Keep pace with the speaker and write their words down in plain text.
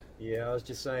Yeah, I was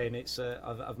just saying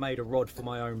I've made a rod for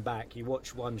my own back. You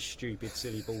watch one stupid,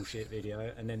 silly bullshit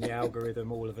video, and then the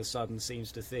algorithm all of a sudden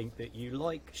seems to think that you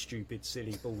like stupid,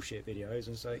 silly bullshit videos,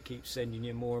 and so it keeps sending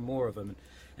you more and more of them,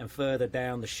 and further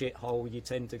down the shithole you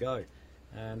tend to go.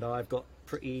 And I've got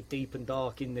pretty deep and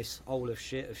dark in this hole of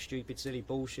shit, of stupid, silly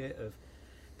bullshit, of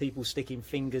people sticking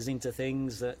fingers into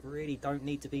things that really don't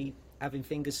need to be having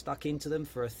fingers stuck into them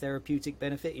for a therapeutic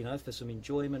benefit, for some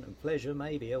enjoyment and pleasure,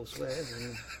 maybe elsewhere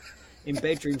in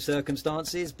bedroom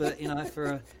circumstances. But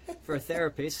for a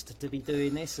therapist to be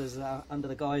doing this as under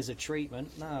the guise of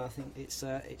treatment, no, I think it's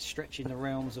stretching the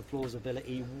realms of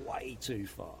plausibility way too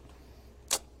far.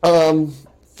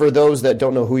 For those that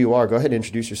don't know who you are, go ahead and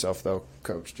introduce yourself, though,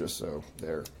 Coach. Just so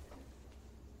they're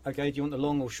okay. Do you want the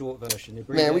long or short version?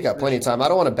 Man, we got plenty of time. I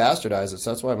don't want to bastardize it, so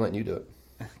that's why I'm letting you do it.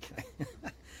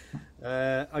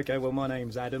 Okay, well, my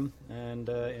name's Adam, and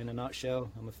in a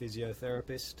nutshell, I'm a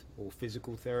physiotherapist, or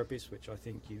physical therapist, which I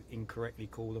think you incorrectly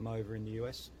call them over in the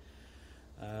US.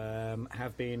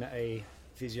 Have been a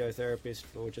physiotherapist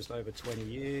for just over 20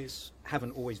 years.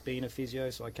 Haven't always been a physio,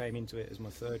 so I came into it as my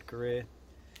third career.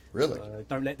 Really?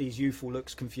 Don't let these youthful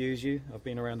looks confuse you. I've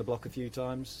been around the block a few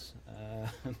times.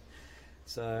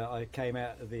 So I came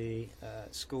out of the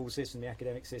school system, the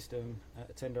academic system, at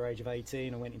a tender age of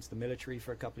 18. I went into the military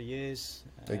for a couple of years.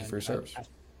 Thank you for your service.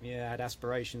 I had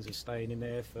aspirations of staying in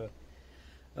there for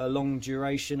a long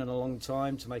duration and a long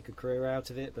time to make a career out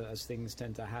of it. But as things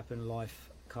tend to happen, life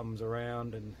comes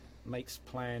around and makes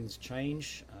plans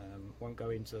change. Won't go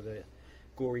into the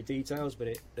gory details, but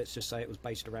let's just say it was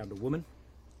based around a woman.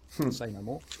 Say no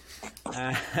more.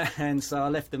 And so I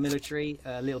left the military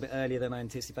a little bit earlier than I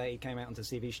anticipated, came out onto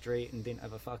Civvy Street and didn't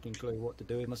have a fucking clue what to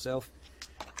do with myself.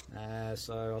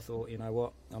 So I thought, you know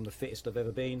what, I'm the fittest I've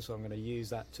ever been, so I'm going to use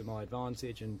that to my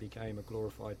advantage, and became a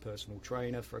glorified personal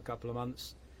trainer for a couple of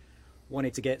months.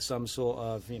 Wanted to get some sort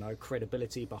of,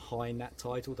 credibility behind that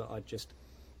title that I'd just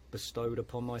bestowed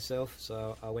upon myself.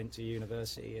 So I went to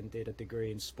university and did a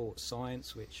degree in sports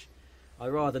science, which I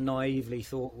rather naively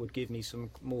thought would give me some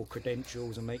more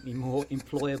credentials and make me more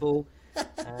employable.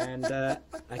 And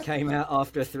I came out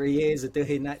after 3 years of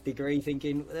doing that degree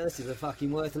thinking, well, this is a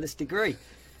fucking worthless degree.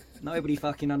 Nobody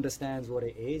fucking understands what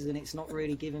it is, and it's not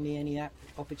really giving me any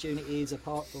opportunities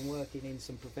apart from working in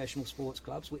some professional sports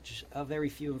clubs, which are very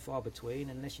few and far between.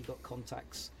 Unless you've got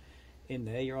contacts in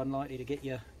there, you're unlikely to get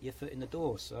your foot in the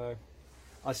door. So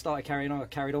I carried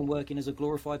on working as a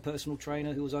glorified personal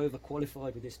trainer who was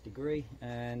overqualified with this degree,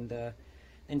 and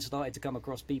then started to come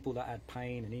across people that had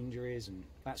pain and injuries, and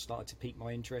that started to pique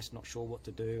my interest. Not sure what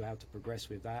to do, how to progress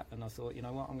with that, and I thought, you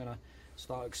know what, I'm going to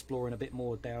start exploring a bit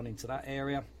more down into that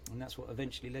area, and that's what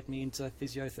eventually led me into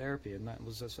physiotherapy, and that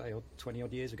was, 20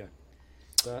 odd years ago.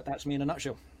 But that's me in a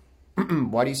nutshell.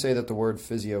 Why do you say that the word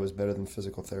physio is better than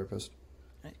physical therapist?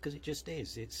 Because it just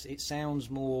is. It sounds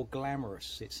more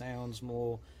glamorous. It sounds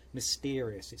more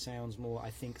mysterious. It sounds more,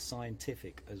 I think,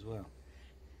 scientific as well.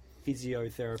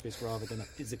 Physiotherapist rather than a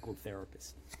physical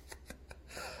therapist.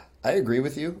 I agree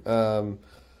with you.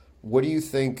 What do you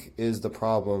think is the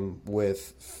problem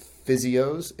with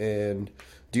physios? And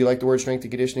do you like the word strength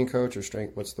and conditioning coach, or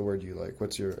strength? What's the word you like?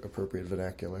 What's your appropriate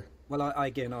vernacular? Well,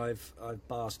 I've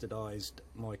bastardized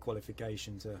my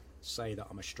qualification to say that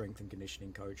I'm a strength and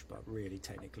conditioning coach, but really,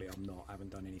 technically, I'm not. I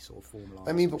haven't done any sort of formalised.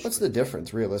 I mean, but what's the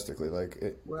difference, realistically?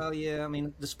 Well, yeah, I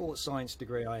mean, the sports science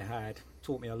degree I had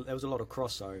taught me there was a lot of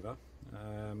crossover,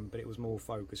 but it was more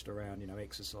focused around,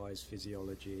 exercise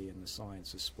physiology and the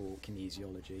science of sport,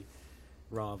 kinesiology,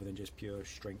 rather than just pure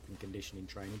strength and conditioning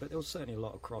training. But there was certainly a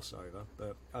lot of crossover.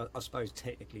 But I suppose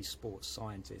technically sports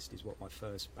scientist is what my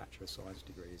first Bachelor of Science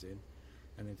degree is in,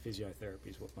 and then physiotherapy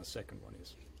is what my second one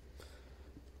is.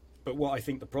 But what I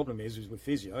think the problem is with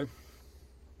physio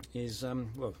is,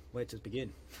 where to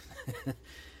begin?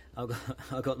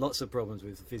 I've got lots of problems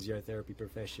with the physiotherapy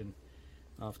profession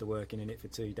after working in it for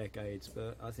 2 decades.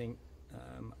 But I think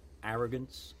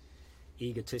arrogance,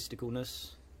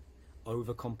 egotisticalness,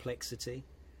 over complexity,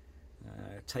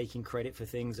 taking credit for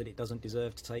things that it doesn't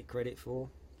deserve to take credit for,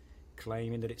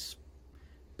 claiming that it's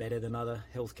better than other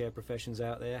healthcare professions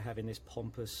out there, having this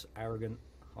pompous, arrogant,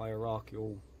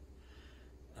 hierarchical,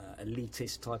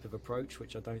 elitist type of approach,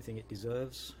 which I don't think it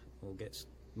deserves or gets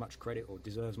much credit or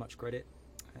deserves much credit.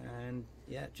 And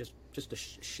yeah, just a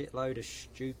shitload of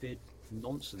stupid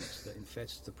nonsense that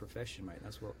infests the profession, mate.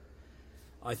 That's what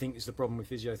I think is the problem with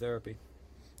physiotherapy.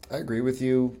 I agree with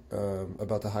you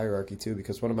about the hierarchy too,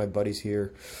 because one of my buddies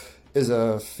here is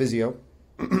a physio,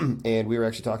 and we were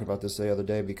actually talking about this the other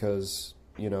day because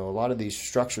you know, a lot of these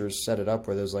structures set it up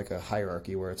where there's like a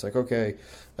hierarchy where it's like, okay,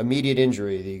 immediate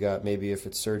injury, you got maybe if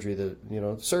it's surgery, the, you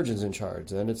know, surgeon's in charge,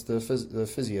 then it's the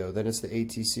physio, then it's the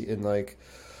ATC, and like,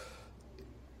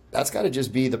 that's got to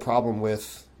just be the problem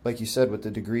with, like you said, with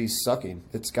the degrees sucking.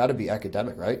 It's got to be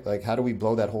academic, right? Like, how do we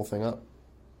blow that whole thing up?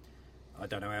 I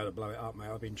don't know how to blow it up, mate.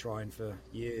 I've been trying for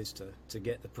years to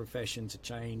get the profession to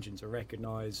change and to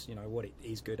recognise, you know, what it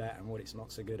is good at and what it's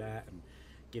not so good at, and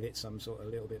give it some sort of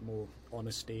little bit more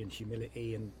honesty and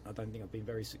humility. And I don't think I've been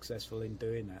very successful in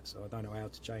doing that, so I don't know how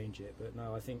to change it. But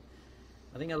no, I think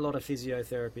a lot of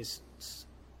physiotherapists'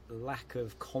 lack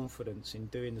of confidence in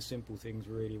doing the simple things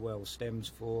really well stems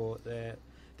for their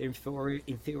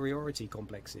inferiority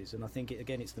complexes. And I think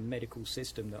it's the medical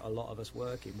system that a lot of us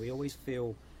work in. We always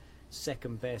feel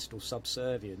second best or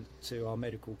subservient to our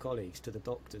medical colleagues, to the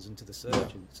doctors and to the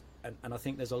surgeons, and I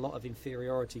think there's a lot of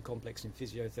inferiority complex in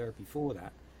physiotherapy for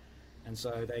that, and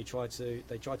so they try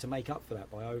to make up for that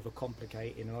by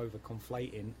overcomplicating and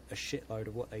overconflating a shitload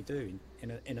of what they do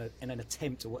in an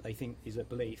attempt at what they think is a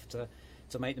belief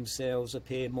to make themselves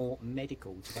appear more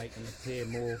medical, to make them appear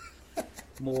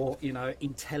more, you know,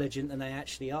 intelligent than they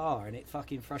actually are. And it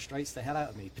fucking frustrates the hell out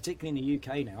of me, particularly in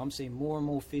the UK now. I'm seeing more and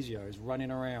more physios running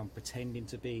around pretending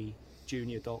to be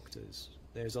junior doctors.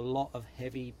 There's a lot of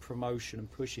heavy promotion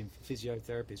and pushing for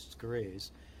physiotherapists'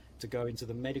 careers to go into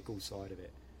the medical side of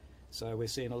it. So we're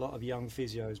seeing a lot of young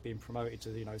physios being promoted to,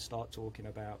 you know, start talking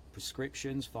about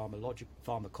prescriptions,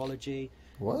 pharmacology,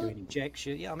 doing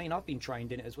injection. Yeah, I mean, I've been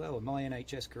trained in it as well. In my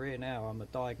NHS career now, I'm a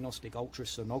diagnostic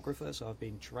ultrasonographer, so I've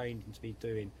been trained to be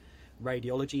doing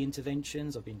radiology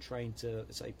interventions. I've been trained to,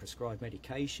 say, prescribe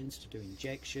medications, to do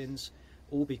injections,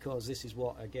 all because this is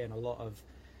what, again, a lot of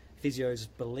physios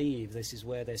believe this is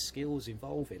where their skills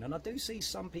evolve in. And I do see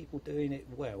some people doing it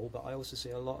well, but I also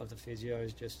see a lot of the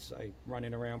physios just, say,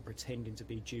 running around pretending to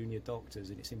be junior doctors,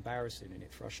 and it's embarrassing and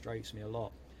it frustrates me a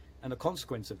lot. And the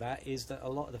consequence of that is that a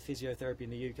lot of the physiotherapy in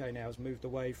the UK now has moved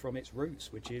away from its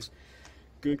roots, which is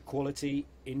good quality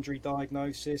injury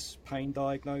diagnosis, pain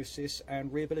diagnosis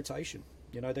and rehabilitation.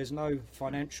 You know, there's no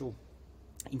financial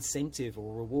incentive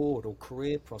or reward or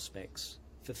career prospects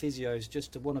for physios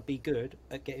just to want to be good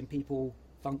at getting people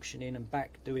functioning and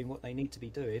back doing what they need to be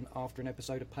doing after an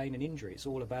episode of pain and injury. It's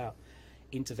all about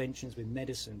interventions with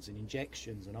medicines and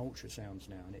injections and ultrasounds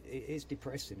now, and it is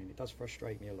depressing and it does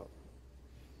frustrate me a lot.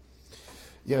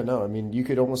 Yeah, no, I mean, you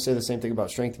could almost say the same thing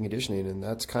about strength and conditioning, and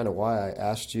that's kind of why I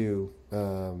asked you,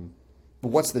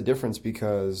 what's the difference?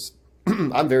 Because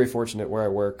I'm very fortunate where I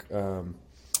work.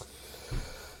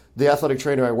 The athletic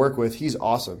trainer I work with, he's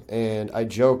awesome. And I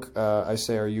joke, I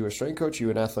say, are you a strength coach? Are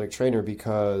you an athletic trainer?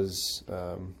 Because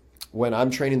when I'm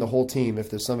training the whole team, if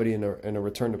there's somebody in a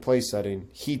return to play setting,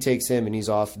 he takes him and he's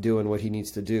off doing what he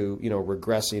needs to do, you know,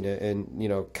 regressing it. And, you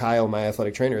know, Kyle, my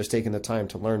athletic trainer, has taken the time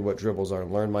to learn what dribbles are,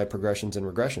 learn my progressions and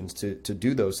regressions to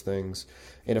do those things.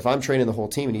 And if I'm training the whole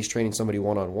team and he's training somebody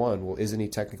one-on-one, well, isn't he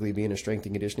technically being a strength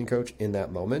and conditioning coach in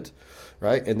that moment,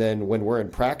 right? And then when we're in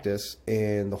practice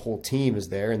and the whole team is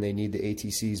there and they need the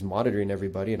ATCs monitoring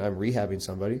everybody and I'm rehabbing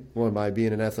somebody, well, am I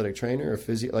being an athletic trainer or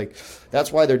physio? Like,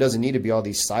 that's why there doesn't need to be all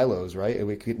these silos, right? And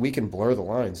we can blur the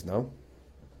lines, no?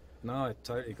 No, I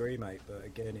totally agree, mate. But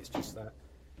again, it's just that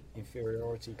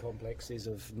inferiority complexes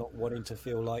of not wanting to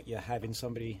feel like you're having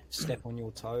somebody step on your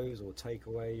toes or take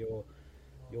away your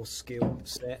skill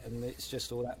set, and it's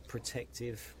just all that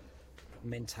protective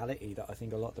mentality that I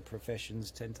think a lot of the professions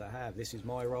tend to have. This is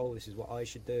my role, this is what I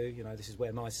should do, you know, this is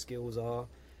where my skills are,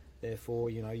 therefore,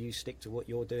 you know, you stick to what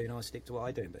you're doing, I stick to what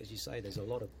I do. But as you say, there's a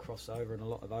lot of crossover and a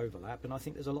lot of overlap, and I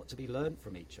think there's a lot to be learned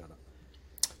from each other.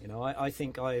 You know, I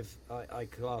think I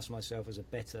class myself as a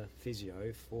better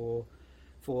physio for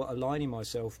aligning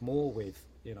myself more with,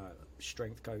 you know,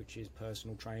 strength coaches,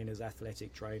 personal trainers,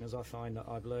 athletic trainers. I find that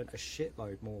I've learned a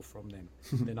shitload more from them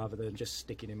than other than just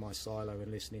sticking in my silo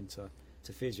and listening to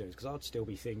physios, because I'd still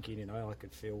be thinking, you know, I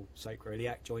could feel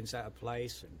sacroiliac joints out of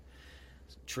place and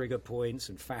trigger points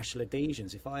and fascial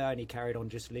adhesions. If I only carried on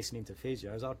just listening to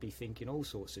physios, I'd be thinking all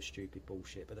sorts of stupid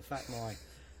bullshit. But the fact my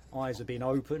eyes have been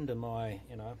opened and my,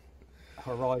 you know,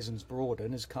 horizons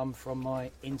broadened has come from my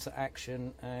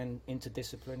interaction and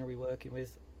interdisciplinary working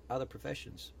with other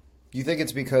professions. Do you think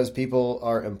it's because people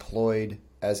are employed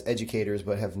as educators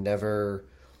but have never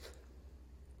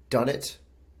done it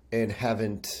and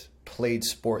haven't played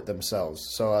sport themselves?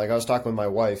 So, like, I was talking with my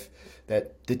wife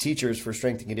that the teachers for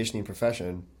strength and conditioning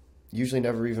profession usually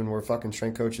never even were fucking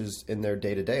strength coaches in their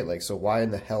day-to-day. Like, so why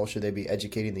in the hell should they be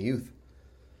educating the youth?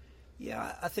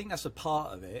 Yeah, I think that's a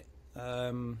part of it.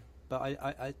 But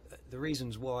I the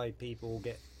reasons why people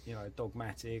get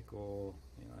dogmatic or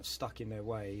stuck in their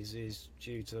ways is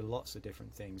due to lots of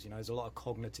different things. There's a lot of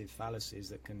cognitive fallacies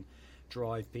that can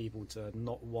drive people to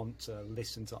not want to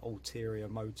listen to ulterior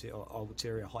motive or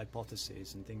ulterior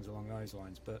hypotheses and things along those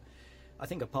lines. But I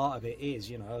think a part of it is,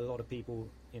 a lot of people,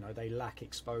 they lack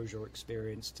exposure or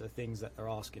experience to things that they're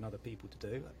asking other people to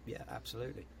do. Yeah,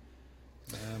 absolutely.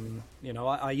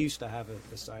 I used to have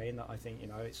a saying that I think,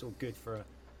 it's all good for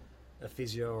a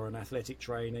physio or an athletic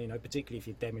trainer, particularly if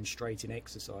you're demonstrating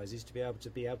exercises, to be able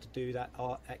to do that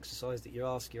art exercise that you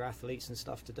ask your athletes and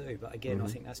stuff to do. But again, I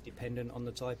think that's dependent on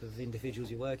the type of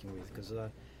individuals you're working with, because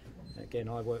again,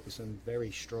 I work with some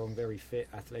very strong, very fit,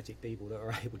 athletic people that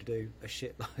are able to do a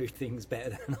shitload of things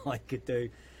better than I could do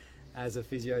as a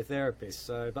physiotherapist.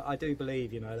 So, but I do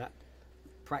believe, that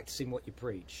practicing what you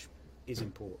preach is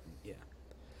important. Yeah.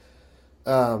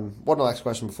 One last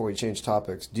question before we change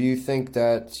topics. Do you think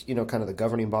that, kind of the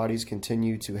governing bodies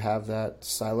continue to have that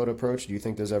siloed approach? Do you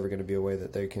think there's ever going to be a way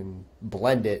that they can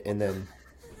blend it and then...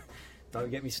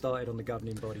 Don't get me started on the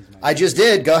governing bodies, mate. I just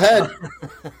did. Go ahead.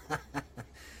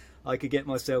 I could get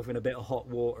myself in a bit of hot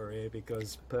water here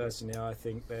because personally I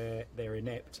think they're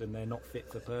inept and they're not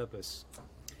fit for purpose.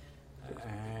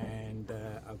 And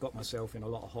I've got myself in a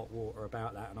lot of hot water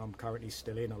about that, and I'm currently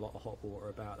still in a lot of hot water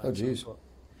about that. Oh, geez.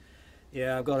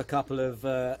 I've got a couple of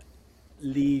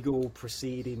legal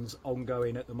proceedings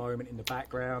ongoing at the moment in the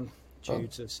background due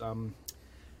to some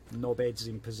knobheads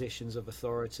in positions of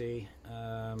authority,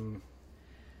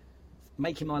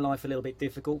 making my life a little bit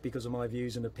difficult because of my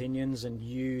views and opinions, and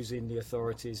using the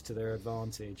authorities to their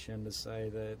advantage. And to say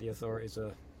the authorities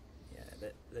are,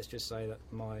 let's just say that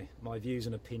my views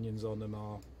and opinions on them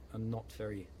are not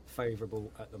very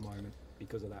favourable at the moment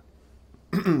because of that.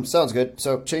 Sounds good.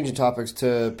 So changing topics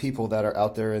to people that are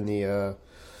out there in the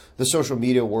social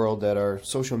media world that are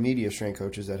social media strength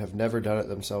coaches that have never done it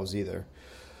themselves either.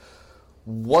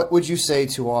 What would you say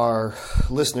to our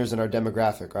listeners and our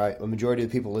demographic, right? The majority of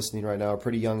the people listening right now are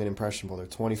pretty young and impressionable. They're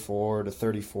 24 to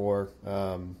 34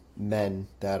 men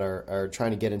that are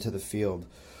trying to get into the field.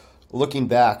 Looking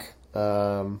back,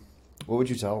 what would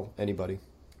you tell anybody?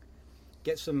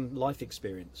 Get some life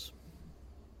experience.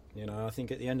 I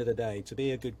think at the end of the day, to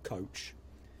be a good coach,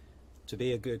 to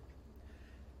be a good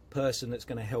person that's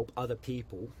going to help other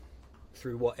people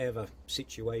through whatever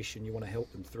situation you want to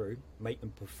help them through, make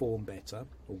them perform better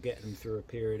or get them through a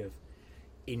period of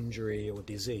injury or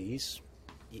disease,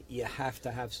 you have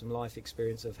to have some life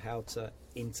experience of how to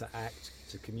interact,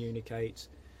 to communicate,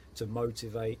 to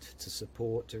motivate, to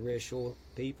support, to reassure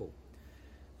people.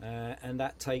 And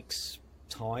that takes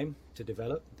time to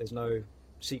develop. There's no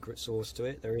secret sauce to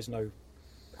it. There is no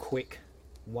quick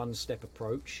one-step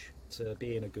approach to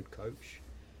being a good coach.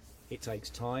 It takes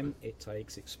time, it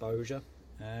takes exposure,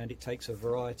 and it takes a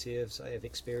variety of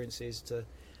experiences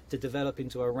to develop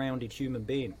into a rounded human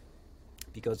being,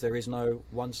 because there is no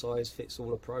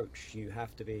one-size-fits-all approach. You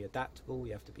have to be adaptable,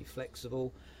 you have to be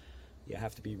flexible, you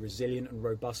have to be resilient and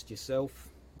robust yourself,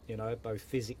 both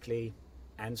physically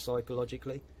and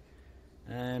psychologically.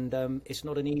 And it's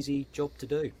not an easy job to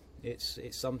do. It's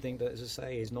something that, as I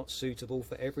say, is not suitable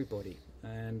for everybody.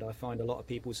 And I find a lot of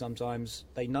people sometimes,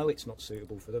 they know it's not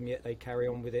suitable for them, yet they carry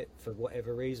on with it for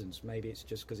whatever reasons. Maybe it's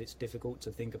just because it's difficult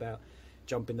to think about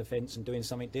jumping the fence and doing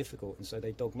something difficult, and so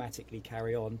they dogmatically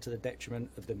carry on to the detriment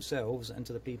of themselves and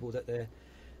to the people that they're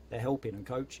helping and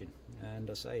coaching. And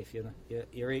I say, if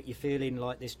you're feeling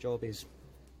like this job is,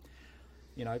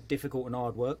 difficult and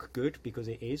hard work, good, because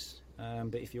it is.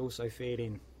 But if you're also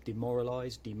feeling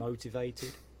demoralised,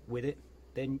 demotivated with it,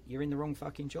 then you're in the wrong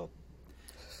fucking job,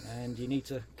 and you need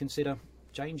to consider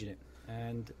changing it.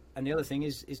 And the other thing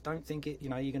is don't think you're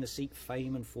going to seek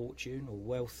fame and fortune or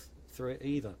wealth through it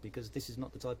either, because this is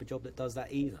not the type of job that does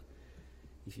that either.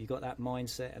 If you've got that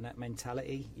mindset and that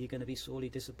mentality, you're going to be sorely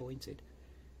disappointed.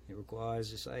 It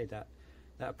requires, as I say, that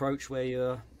approach where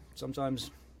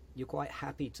you're quite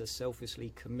happy to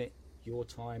selflessly commit your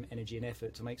time, energy and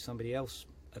effort to make somebody else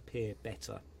appear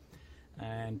better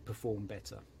and perform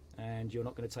better, and you're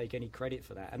not going to take any credit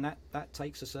for that. And that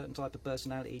takes a certain type of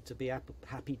personality to be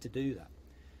happy to do that.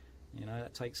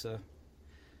 That takes a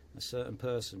certain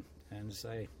person, and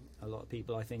say a lot of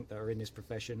people I think that are in this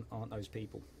profession aren't those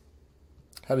people.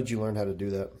 How did you learn how to do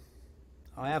that?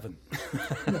 I haven't.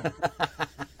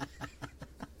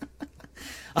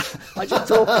 I just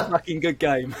talk a fucking good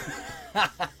game.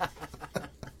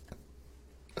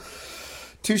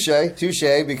 Touche,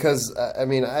 because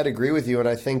I'd agree with you, and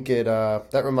I think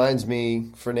that reminds me,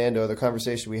 Fernando, the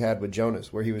conversation we had with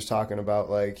Jonas, where he was talking about,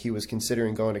 like, he was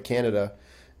considering going to Canada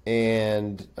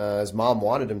and his mom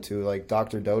wanted him to. Like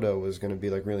Dr. Dodo was going to be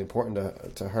like really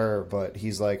important to her, but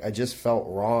he's like, I just felt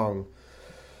wrong,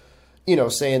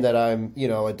 saying that I'm,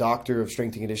 a doctor of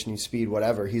strength and conditioning, speed,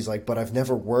 whatever. He's like, but I've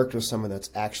never worked with someone that's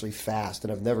actually fast,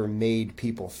 and I've never made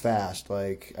people fast.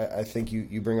 Like, I think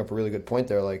you bring up a really good point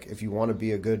there. Like, if you want to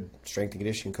be a good strength and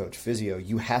conditioning coach, physio,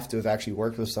 you have to have actually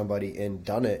worked with somebody and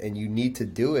done it, and you need to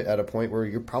do it at a point where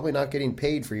you're probably not getting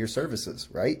paid for your services,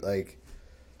 right? Like,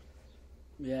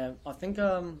 Yeah, I think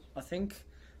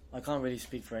I can't really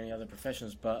speak for any other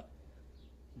professions, but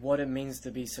what it means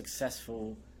to be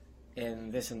successful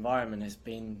in this environment has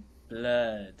been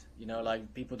blurred.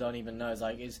 Like people don't even know. It's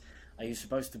like, are you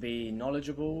supposed to be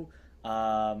knowledgeable?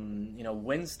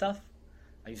 Win stuff?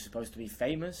 Are you supposed to be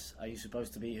famous? Are you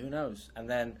supposed to be who knows? And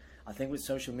then I think with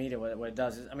social media, what it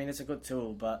does is, I mean, it's a good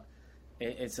tool, but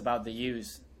it's about the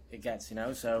use it gets.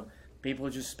 So people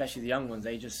just, especially the young ones,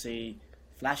 they just see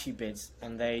flashy bits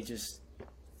and they just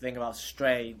think about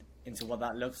straight into what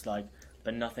that looks like,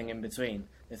 but nothing in between.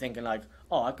 They're thinking like,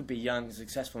 oh, I could be young and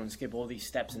successful and skip all these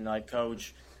steps and like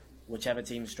coach whichever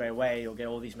team straight away, or get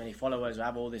all these many followers, or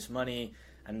have all this money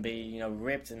and be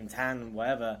ripped and tan and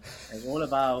whatever. It's all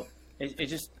about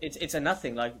it's a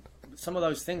nothing. Like some of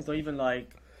those things are even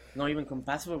like not even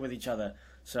compatible with each other.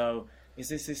 So it's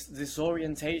this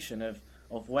orientation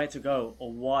of where to go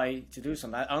or why to do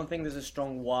something. I don't think there's a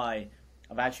strong why.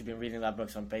 I've actually been reading that book,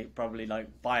 so I'm probably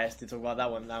like biased to talk about that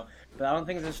one now. But I don't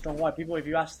think there's a strong why. People, if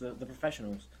you ask the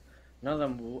professionals, none of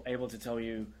them will able to tell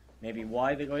you maybe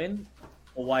why they go in,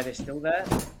 or why they're still there,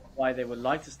 why they would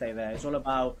like to stay there. It's all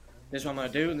about, this is what I'm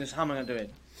going to do and this is how I'm going to do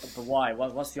it. But why?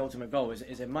 What's the ultimate goal? Is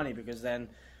it money? Because then,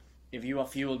 if you are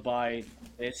fueled by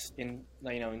this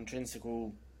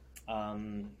intrinsical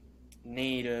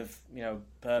need of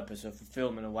purpose or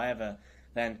fulfillment or whatever,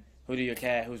 then who do you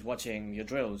care who's watching your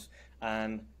drills?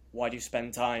 And why do you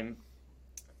spend time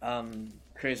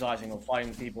criticizing or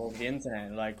fighting people over the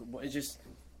internet? Like, it's just,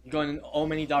 you're going in all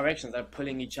many directions. They're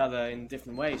pulling each other in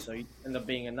different ways, so you end up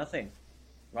being a nothing,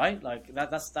 right? Like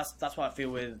that's what I feel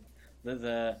with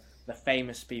the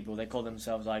famous people. They call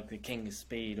themselves like the king of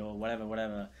speed or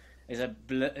whatever.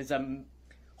 It's a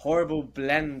horrible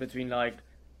blend between like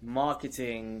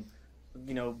marketing,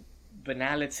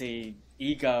 banality,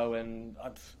 ego, and I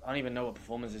don't even know what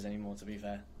performance is anymore, to be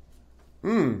fair.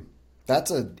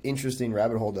 That's an interesting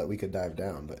rabbit hole that we could dive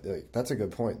down, but like, that's a good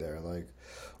point there. Like,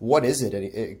 what is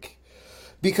it?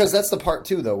 Because that's the part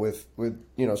too, though, with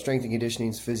strength and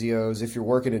conditioning, physios. If you're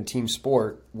working in team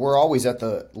sport, we're always at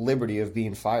the liberty of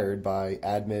being fired by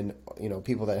admin,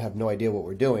 people that have no idea what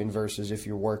we're doing. Versus if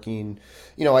you're working,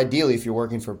 ideally, if you're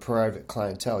working for private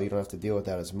clientele, you don't have to deal with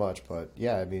that as much. But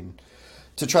yeah, I mean,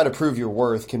 to try to prove your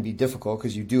worth can be difficult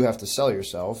because you do have to sell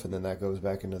yourself, and then that goes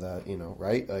back into that,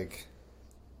 right? Like,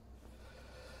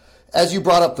 as you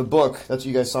brought up the book, that's what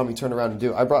you guys saw me turn around and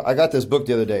do. I got this book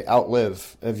the other day,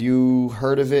 Outlive. Have you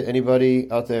heard of it?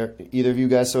 Anybody out there? Either of you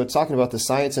guys? So it's talking about the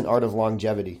science and art of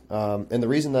longevity. And the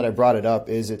reason that I brought it up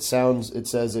is it says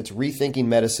it's rethinking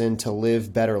medicine to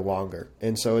live better longer.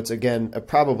 And so it's, again,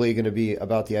 probably going to be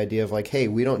about the idea of like, hey,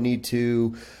 we don't need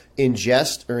to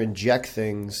ingest or inject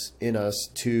things in us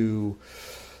to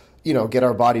get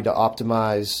our body to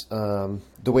optimize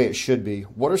the way it should be.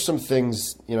 What are some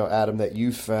things, Adam, that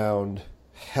you found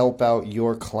help out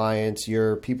your clients,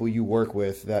 your people you work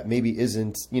with, that maybe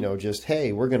isn't, just,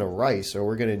 hey, we're going to rice or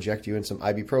we're going to inject you in some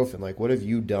ibuprofen? Like, what have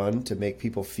you done to make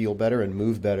people feel better and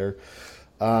move better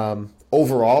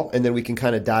overall? And then we can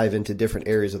kind of dive into different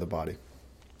areas of the body.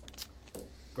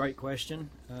 Great question.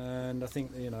 And I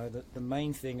think, the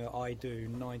main thing that I do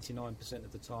 99%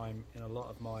 of the time in a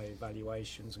lot of my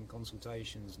evaluations and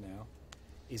consultations now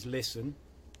is listen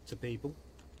to people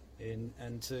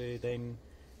and to then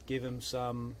give them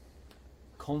some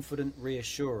confident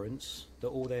reassurance that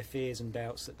all their fears and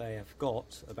doubts that they have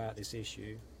got about this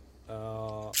issue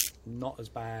are not as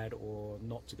bad or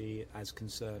not to be as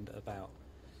concerned about.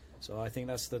 So I think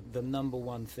that's the number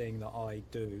one thing that I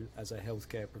do as a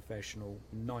healthcare professional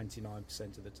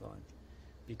 99% of the time.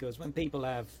 Because when people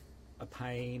have a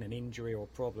pain, an injury or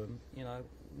a problem,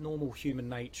 normal human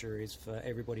nature is for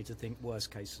everybody to think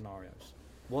worst case scenarios.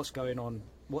 What's going on?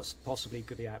 What's possibly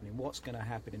could be happening? What's going to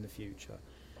happen in the future?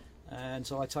 And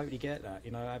so I totally get that.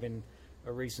 Having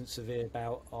a recent severe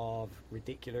bout of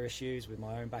radicular issues with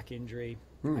my own back injury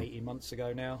 18 months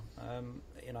ago now.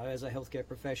 As a healthcare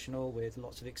professional with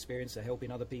lots of experience of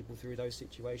helping other people through those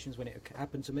situations, when it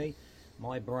happened to me,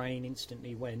 my brain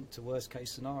instantly went to worst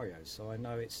case scenarios. So I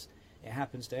know it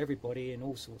happens to everybody in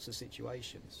all sorts of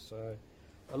situations. So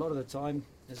a lot of the time,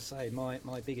 as I say,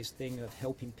 my biggest thing of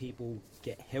helping people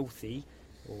get healthy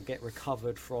or get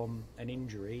recovered from an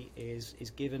injury is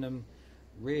giving them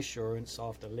reassurance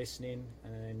after listening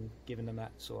and giving them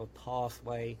that sort of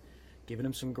pathway, giving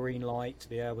them some green light to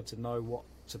be able to know what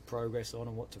to progress on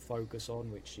and what to focus on,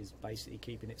 which is basically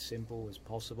keeping it simple as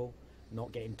possible,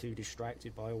 not getting too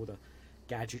distracted by all the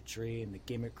gadgetry and the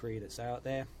gimmickry that's out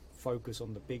there. Focus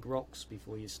on the big rocks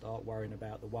before you start worrying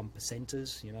about the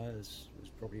 1%ers. You know, as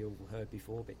probably all heard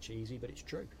before, a bit cheesy, but it's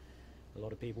true. A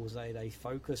lot of people say they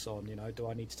focus on, you know, do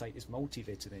I need to take this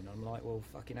multivitamin? I'm like, well,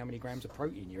 fucking how many grams of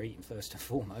protein you're eating first and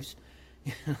foremost?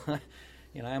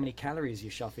 You know, how many calories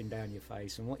you're shoving down your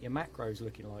face and what your macros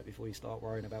looking like before you start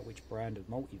worrying about which brand of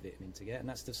multivitamin to get. And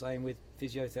that's the same with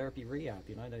physiotherapy rehab.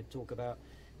 You know, they talk about,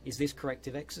 is this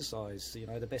corrective exercise, you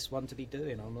know, the best one to be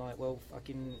doing? I'm like, well,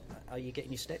 fucking, are you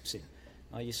getting your steps in?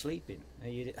 Are you sleeping?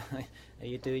 Are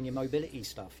you doing your mobility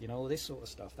stuff? You know, all this sort of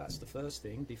stuff. That's the first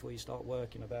thing before you start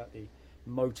working about the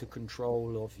motor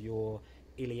control of your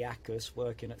iliacus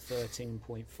working at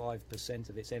 13.5%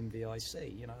 of its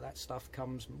MVIC. You know, that stuff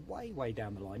comes way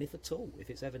down the line, if at all, if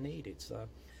it's ever needed. So,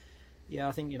 yeah,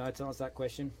 I think, you know, to answer that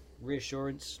question,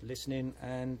 reassurance, listening,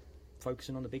 and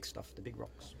focusing on the big stuff, the big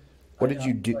rocks. What did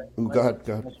you do? Go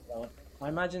ahead. I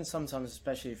imagine sometimes,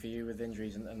 especially for you with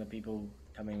injuries and the people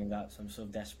coming in that some sort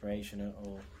of desperation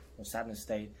or sadness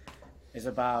state, is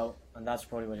about, and that's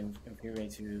probably what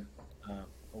infuriates you,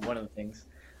 or one of the things,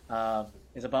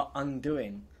 is about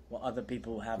undoing what other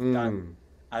people have done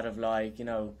out of, like, you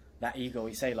know, that ego.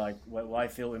 We say, like, where I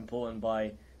feel important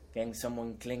by getting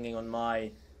someone clinging on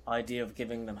my idea of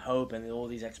giving them hope and all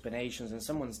these explanations, and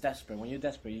someone's desperate. When you're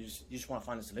desperate, you just want to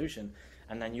find a solution,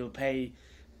 and then you'll pay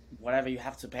whatever you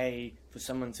have to pay for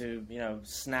someone to, you know,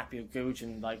 snap your gooch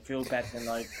and, like, feel better. And,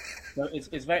 like, so it's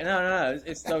very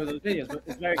it's those videos, but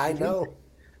it's very I know.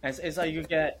 And it's like you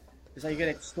get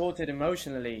extorted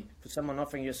emotionally for someone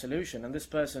offering you a solution, and this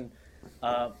person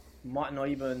might not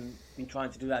even be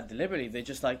trying to do that deliberately. They're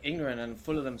just, like, ignorant and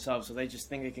full of themselves, so they just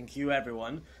think they can cure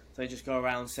everyone. So they just go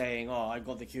around saying, "Oh, I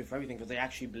got the cure for everything," because they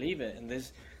actually believe it. And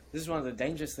this is one of the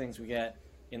dangerous things we get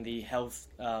in the health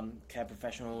care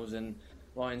professionals. And,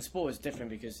 well, in sport it's different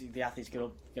because the athletes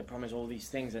get promised all these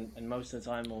things, and most of the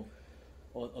time,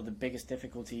 or the biggest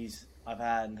difficulties I've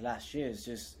had in the last year is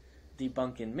just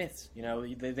debunking myths. You know,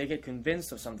 they get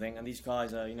convinced of something, and these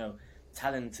guys are, you know,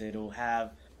 talented or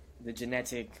have the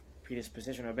genetic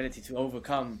predisposition or ability to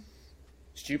overcome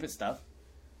stupid stuff,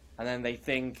 and then they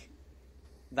think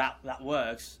that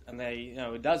works, and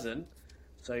it doesn't.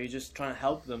 So you're just trying to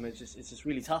help them. It's just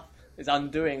really tough. It's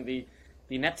undoing the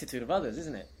ineptitude of others,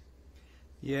 isn't it?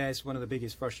 Yeah, it's one of the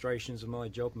biggest frustrations of my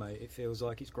job, mate. It feels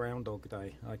like it's Groundhog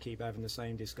Day. I keep having the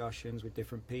same discussions with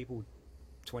different people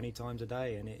 20 times a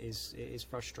day, and it is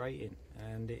frustrating,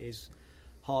 and it is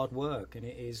hard work, and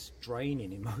it is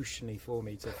draining emotionally for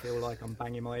me to feel like I'm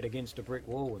banging my head against a brick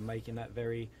wall and making that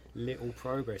very little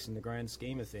progress in the grand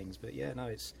scheme of things. But yeah, no,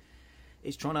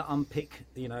 it's trying to unpick,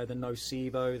 you know, the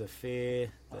nocebo, the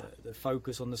fear, the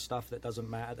focus on the stuff that doesn't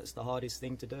matter. That's the hardest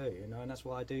thing to do, you know, and that's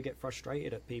why I do get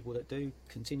frustrated at people that do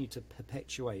continue to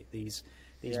perpetuate these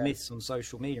myths on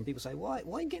social media. And people say, why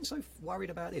are you getting so worried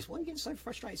about this? Why are you getting so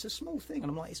frustrated? It's a small thing. And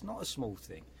I'm like, it's not a small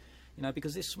thing, you know,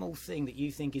 because this small thing that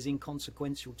you think is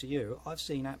inconsequential to you, I've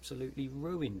seen absolutely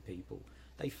ruin people.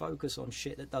 They focus on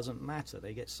shit that doesn't matter.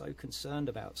 They get so concerned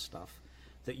about stuff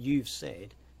that you've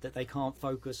said that they can't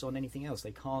focus on anything else.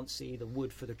 They can't see the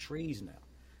wood for the trees now.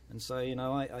 And so, you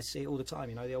know, I see it all the time,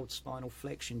 you know, the old spinal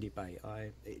flexion debate.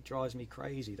 It drives me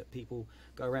crazy that people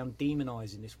go around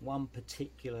demonising this one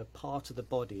particular part of the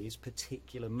body's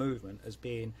particular movement as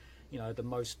being, you know, the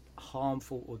most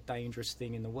harmful or dangerous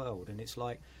thing in the world. And it's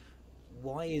like,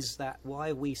 why is that? Why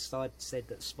have we said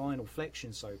that spinal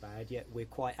flexion's so bad, yet we're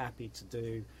quite happy to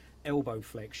do elbow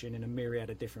flexion in a myriad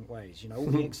of different ways? You know, all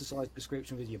the exercise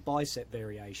prescription with your bicep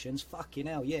variations, fucking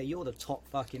hell, yeah, you're the top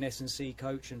fucking S&C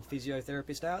coach and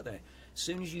physiotherapist out there. As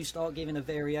soon as you start giving a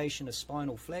variation of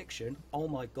spinal flexion, oh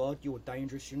my god, you're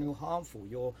dangerous, you're harmful,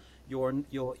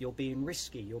 you're being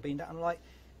risky, you're being that. I'm like,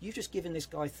 you've just given this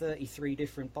guy 33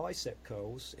 different bicep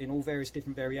curls in all various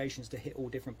different variations to hit all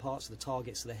different parts of the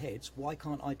targets of the heads. Why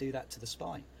can't I do that to the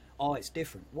spine? Oh, it's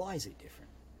different. Why is it different?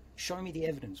 Show me the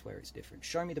evidence where it's different.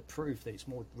 Show me the proof that it's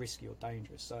more risky or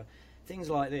dangerous. So things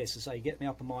like this, I say, get me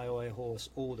up on my high horse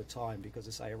all the time, because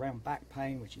I say around back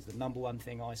pain, which is the number one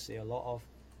thing I see a lot of,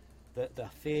 the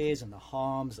fears and the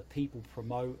harms that people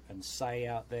promote and say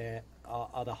out there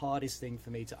are the hardest thing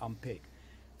for me to unpick.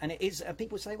 And it is, and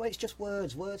people say, well, it's just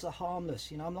words. Words are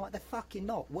harmless. You know, I'm like, they're fucking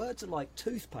not. Words are like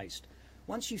toothpaste.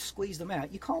 once you squeeze them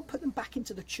out, you can't put them back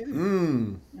into the tube.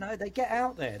 Mm. You know, they get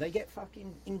out there, they get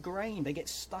fucking ingrained, they get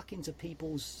stuck into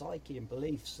people's psyche and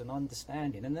beliefs and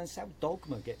understanding, and that's how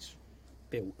dogma gets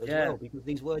built as well, because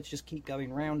these words just keep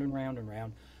going round and round and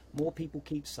round. More people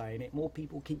keep saying it, more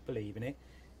people keep believing it,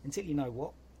 until you know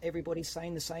what? Everybody's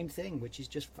saying the same thing, which is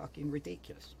just fucking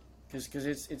ridiculous. Because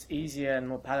it's easier and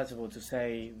more palatable to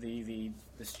say the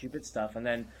stupid stuff, and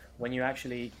then when you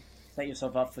actually set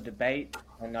yourself up for debate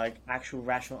and like actual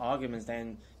rational arguments,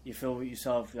 then you feel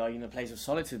yourself in a place of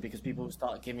solitude, because people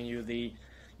start giving you the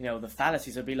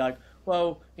fallacies. It'll be like,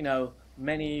 well,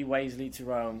 many ways lead to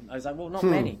Rome. I was like, well, not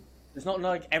many. It's not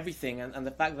like everything, and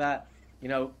the fact that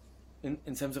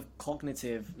in terms of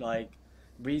cognitive like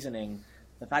reasoning,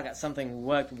 the fact that something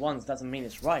worked once doesn't mean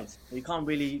it's right. You can't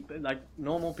really, like,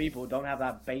 normal people don't have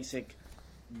that basic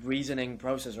reasoning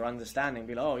process or understanding.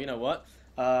 Be like, oh, you know what?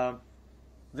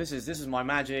 This is my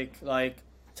magic, like,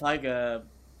 tiger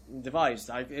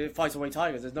device. It fights away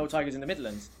tigers. There's no tigers in the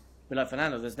Midlands. Be like,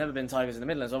 Fernando, there's never been tigers in the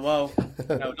Midlands. Oh, well,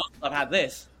 I've had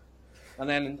this. And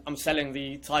then I'm selling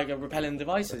the tiger repellent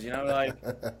devices, like,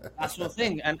 that sort of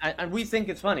thing. And we think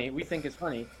it's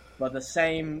funny. But the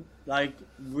same, like,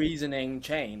 reasoning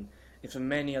chain is for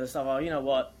many other stuff. Oh, you know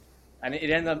what? And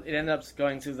it ended up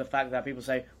going to the fact that people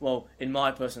say, well, in my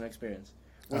personal experience,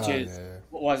 which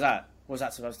what was that? What was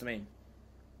that supposed to mean?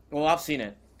 Well, I've seen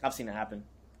it happen,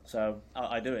 so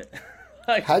I do it.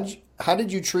 Like, how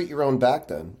did you treat your own back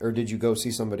then, or did you go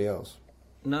see somebody else?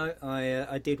 No,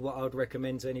 I did what I would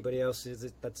recommend to anybody else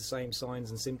that's the same signs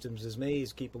and symptoms as me,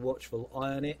 is keep a watchful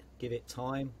eye on it, give it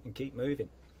time, and keep moving.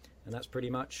 And that's pretty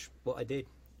much what I did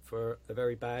for a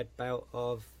very bad bout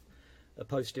of a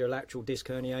posterior lateral disc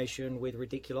herniation with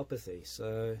radiculopathy.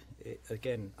 So,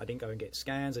 again, I didn't go and get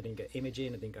scans, I didn't get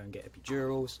imaging, I didn't go and get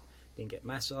epidurals, didn't get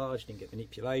massage, didn't get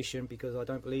manipulation, because I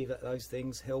don't believe that those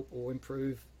things help or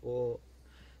improve or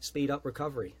speed up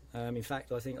recovery. In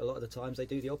fact, I think a lot of the times they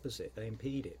do the opposite. They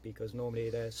impede it, because normally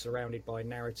they're surrounded by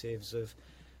narratives of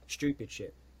stupid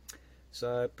shit.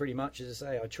 So pretty much, as I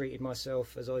say, I treated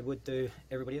myself as I would do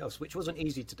everybody else, which wasn't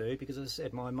easy to do, because, as I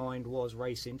said, my mind was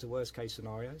racing to worst case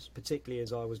scenarios, particularly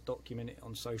as I was documenting it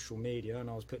on social media and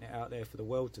I was putting it out there for the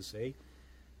world to see.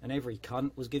 And every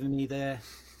cunt was giving me their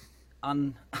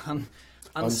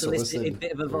unsolicited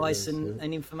bit of advice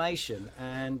and information,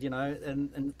 and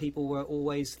and people were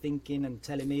always thinking and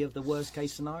telling me of the worst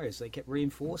case scenarios. They kept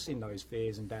reinforcing those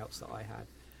fears and doubts that I had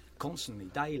constantly,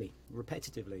 daily,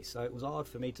 repetitively. So it was hard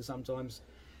for me to sometimes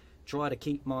try to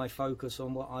keep my focus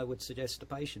on what I would suggest the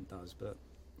patient does. But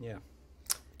yeah.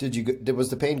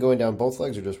 Was the pain going down both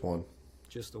legs or just one?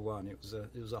 Just the one. It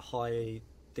was a high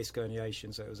disc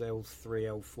herniation, so it was L3,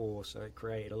 L4, so it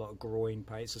created a lot of groin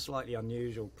pain. It's a slightly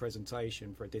unusual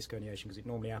presentation for a disc herniation, because it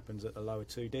normally happens at the lower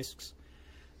two discs.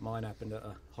 Mine happened at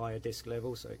a higher disc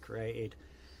level, so it created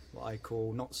what I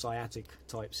call not sciatic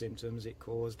type symptoms, it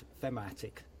caused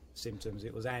thematic symptoms.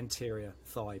 It was anterior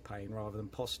thigh pain rather than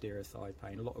posterior thigh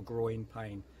pain, a lot of groin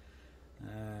pain,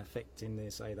 affecting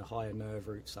the higher nerve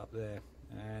roots up there,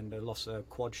 and a loss of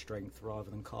quad strength rather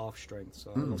than calf strength.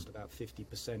 So I lost about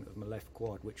 50% of my left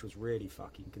quad, which was really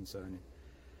fucking concerning.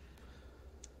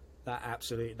 That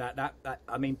absolutely,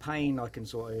 I mean, pain I can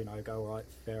sort of, go, all right,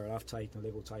 fair enough, take a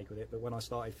little take with it. But when I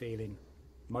started feeling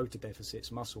motor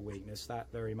deficits, muscle weakness, that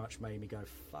very much made me go,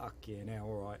 fucking hell,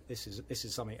 all right, this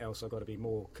is something else I've got to be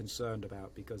more concerned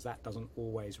about, because that doesn't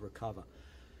always recover.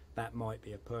 That might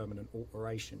be a permanent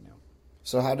alteration now.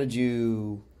 So how did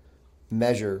you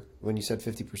measure when you said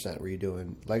 50%? Were you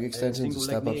doing leg extensions and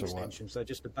step ups or what? So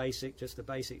just the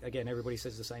basic. Again, everybody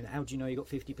says the same. How do you know you got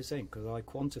 50%? Because I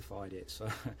quantified it. So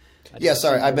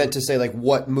I meant to say, like,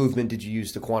 what movement did you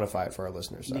use to quantify it for our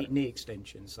listeners? Knee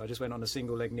extensions. So I just went on a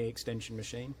single leg knee extension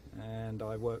machine, and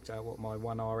I worked out what my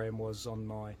 1RM was on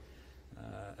my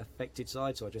affected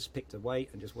side. So I just picked a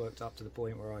weight and just worked up to the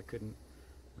point where I couldn't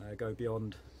go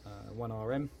beyond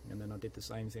 1RM, and then I did the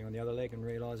same thing on the other leg and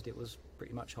realised it was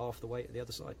pretty much half the weight of the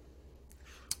other side.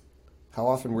 How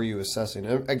often were you assessing?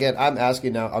 Again, I'm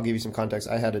asking now, I'll give you some context.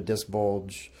 I had a disc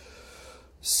bulge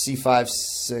C5,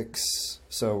 6,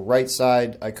 so right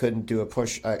side I couldn't do a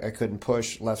push, I couldn't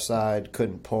push, left side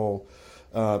couldn't pull,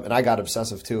 and I got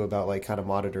obsessive too about like kind of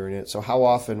monitoring it. So how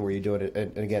often were you doing it?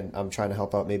 And again, I'm trying to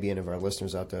help out maybe any of our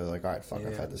listeners out there, like, all right, fuck,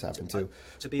 I've had this happen too.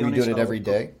 To be were honest, you doing it every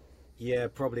day? Yeah,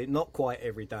 probably not quite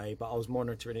every day, but I was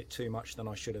monitoring it too much than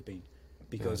I should have been,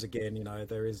 because again,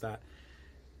 there is that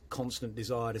constant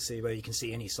desire to see where you can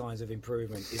see any signs of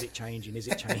improvement. Is it changing? Is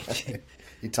it changing?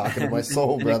 You're talking to my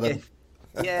soul, brother.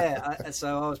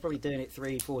 So I was probably doing it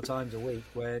 3-4 times a week,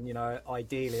 when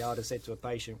ideally I'd have said to a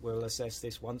patient, we'll assess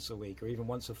this once a week or even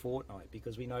once a fortnight,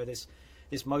 because we know this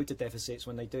this motor deficits,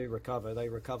 when they do recover, they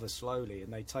recover slowly,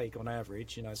 and they take, on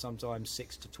average, sometimes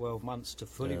 6 to 12 months to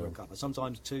fully recover,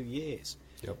 sometimes 2 years.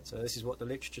 Yep. So this is what the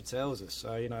literature tells us.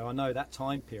 So, I know that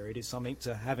time period is something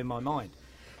to have in my mind.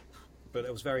 But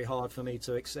it was very hard for me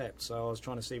to accept. So I was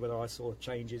trying to see whether I saw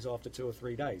changes after 2 or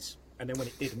 3 days. And then when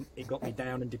it didn't, it got me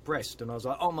down and depressed. And I was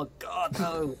like, oh my God,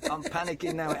 no, I'm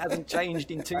panicking now. It hasn't changed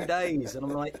in 2 days. And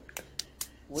I'm like,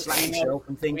 slap yourself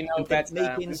and think,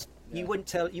 Meakins, you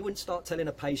wouldn't start telling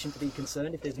a patient to be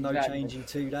concerned if there's no change in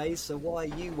 2 days. So why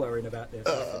are you worrying about this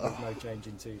if there's no change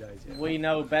in 2 days? Yeah. We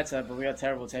know better, but we are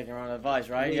terrible taking our own advice,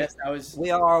 right?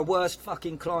 We are our worst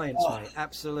fucking clients, mate.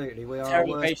 Absolutely, we are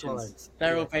terrible our worst patients. clients.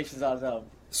 Terrible patients ourselves.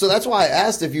 So that's why I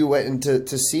asked if you went in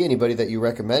to see anybody that you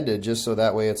recommended, just so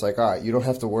that way it's like, all right, you don't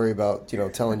have to worry about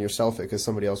telling yourself it because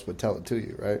somebody else would tell it to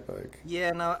you, right? Like,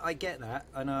 yeah, no, I get that,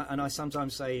 and I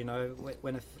sometimes say,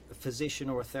 when a physician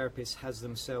or a therapist has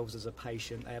themselves as a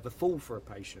patient, they have a fool for a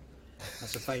patient.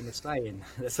 That's a famous saying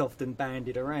that's often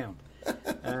bandied around,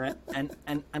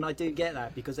 and I do get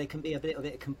that, because there can be a bit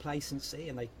of complacency,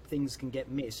 and things can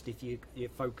get missed if you're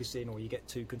focusing or you get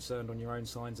too concerned on your own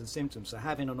signs and symptoms. So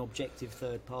having an objective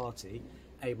third party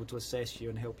able to assess you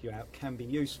and help you out can be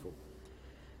useful.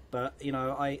 But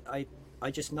I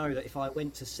just know that if I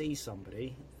went to see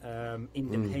somebody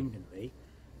independently,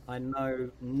 I know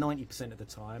 90% of the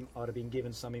time I'd have been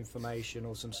given some information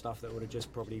or some stuff that would have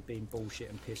just probably been bullshit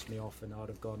and pissed me off, and I'd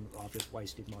have gone, I've just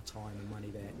wasted my time and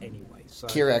money there anyway. So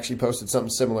Kier actually posted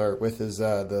something similar with his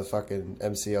the fucking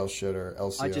MCL shit or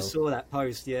LCO. I just saw that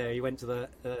post. Yeah, he went to the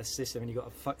system and he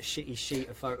got a shitty sheet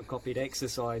of photocopied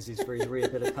exercises for his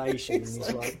rehabilitation, and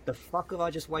he's like, the fuck have I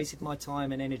just wasted my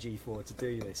time and energy for to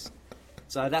do this?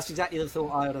 So that's exactly the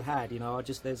thought I would have had.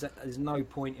 There's no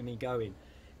point in me going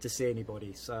to see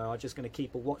anybody, so I'm just going to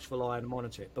keep a watchful eye and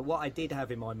monitor it. But what I did have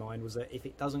in my mind was that if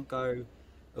it doesn't go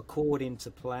according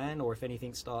to plan, or if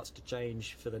anything starts to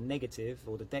change for the negative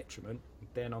or the detriment,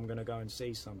 then I'm going to go and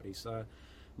see somebody. So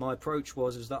my approach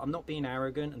was that I'm not being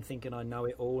arrogant and thinking I know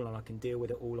it all and I can deal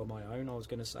with it all on my own. I was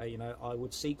going to say, I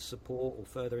would seek support or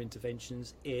further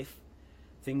interventions if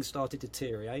things started to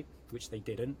deteriorate, which they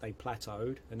didn't. They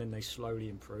plateaued and then they slowly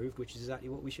improved, which is exactly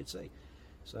what we should see.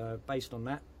 So based on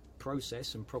that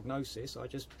process and prognosis, I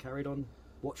just carried on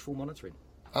watchful monitoring.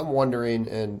 I'm wondering,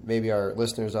 and maybe our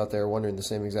listeners out there are wondering the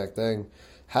same exact thing,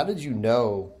 how did you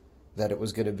know that it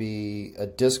was going to be a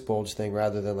disc bulge thing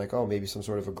rather than like, oh, maybe some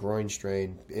sort of a groin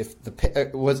strain? If the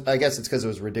was, I guess it's because it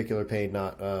was radicular pain,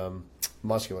 not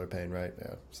muscular pain, right?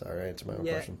 Yeah, sorry, I answered my own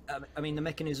question. I mean, the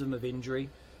mechanism of injury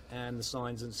and the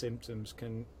signs and symptoms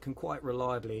can quite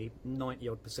reliably,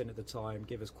 90-odd% of the time,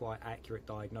 give us quite accurate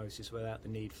diagnosis without the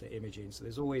need for imaging. So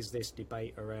there's always this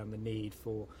debate around the need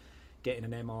for getting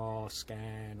an MR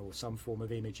scan or some form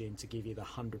of imaging to give you the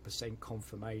 100%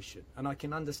 confirmation. And I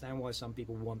can understand why some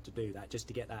people want to do that, just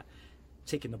to get that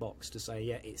tick in the box to say,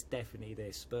 yeah, it's definitely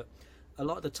this. But a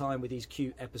lot of the time with these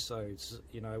acute episodes,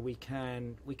 we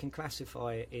can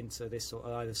classify it into this sort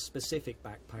of either specific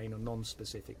back pain or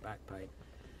non-specific back pain.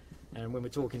 And when we're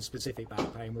talking specific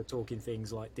back pain, we're talking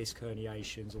things like disc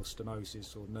herniations or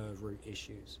stenosis or nerve root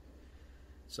issues.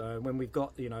 So when we've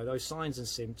got those signs and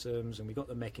symptoms, and we've got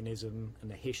the mechanism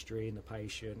and the history in the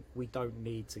patient, we don't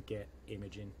need to get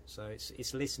imaging. So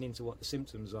it's listening to what the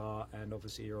symptoms are and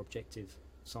obviously your objective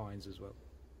signs as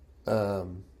well.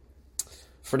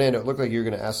 Fernando, it looked like you were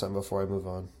going to ask something before I move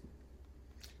on.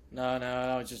 No,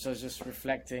 I was just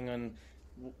reflecting on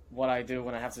what I do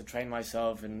when I have to train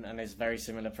myself, and it's a very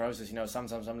similar process.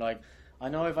 Sometimes I'm like, I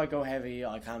know if I go heavy,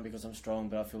 I can because I'm strong,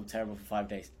 but I feel terrible for 5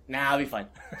 days. I'll be fine.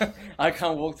 I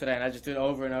can't walk today, and I just do it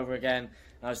over and over again. And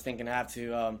I was thinking I have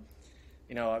to,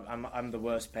 I'm the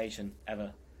worst patient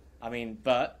ever. I mean,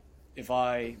 but if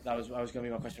I was going to be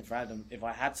my question for Adam. If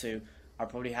I had to, I'd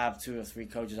probably have 2 or 3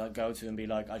 coaches I'd go to and be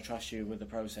like, I trust you with the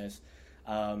process.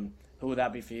 Who would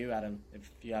that be for you, Adam? If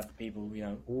you have people,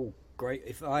 Oh, great.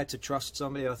 If I had to trust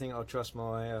somebody, I think I'd trust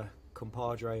my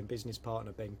compadre and business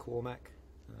partner, Ben Cormack,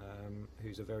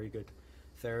 who's a very good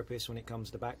therapist when it comes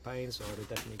to back pain. So I'd have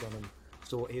definitely gone and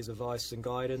sought his advice and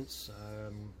guidance.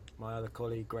 My other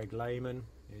colleague, Greg Lehman,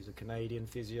 who's a Canadian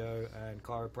physio and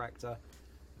chiropractor.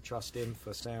 I trust him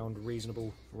for sound,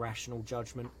 reasonable, rational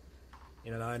judgment.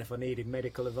 And if I needed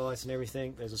medical advice and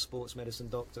everything, there's a sports medicine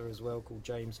doctor as well called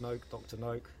James Noak, Dr.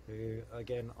 Noak, who,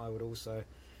 again, I would also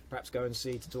perhaps go and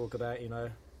see to talk about,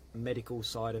 the medical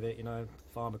side of it,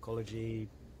 pharmacology,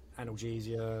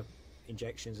 analgesia,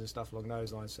 injections and stuff along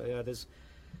those lines. So, yeah, there's,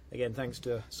 again, thanks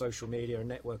to social media, a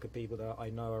network of people that I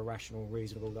know are rational and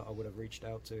reasonable that I would have reached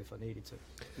out to if I needed to.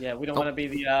 Yeah, we don't want to be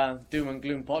the doom and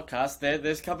gloom podcast.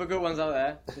 There's a couple of good ones out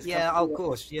there. Of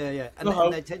course. Yeah.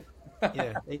 And they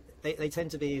Yeah, they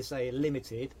tend to be, say,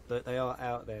 limited, but they are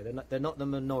out there. They're not they're not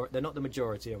the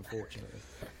majority, unfortunately.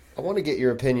 I want to get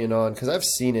your opinion on, because I've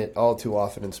seen it all too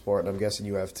often in sport, and I'm guessing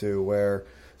you have too, where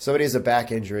somebody has a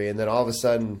back injury, and then all of a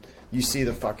sudden you see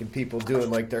the fucking people doing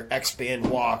like their X-band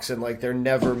walks, and like they're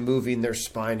never moving their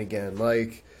spine again.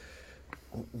 Like,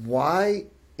 why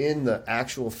in the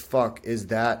actual fuck is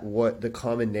that what the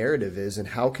common narrative is, and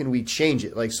how can we change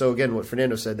it? Like, so again, what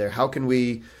Fernando said there, how can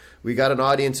we got an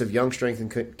audience of young strength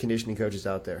and conditioning coaches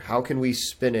out there. How can we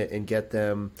spin it and get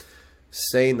them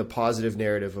saying the positive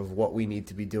narrative of what we need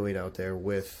to be doing out there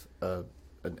with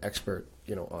an expert,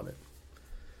 on it?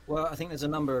 Well, I think there's a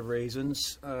number of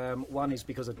reasons. One is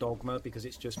because of dogma, because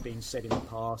it's just been said in the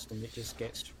past and it just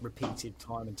gets repeated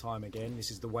time and time again.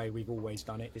 This is the way we've always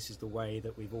done it. This is the way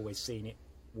that we've always seen it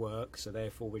work. So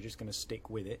therefore, we're just going to stick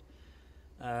with it.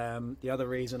 The other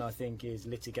reason, I think, is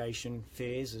litigation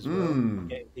fears as well.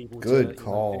 Getting people to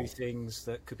do things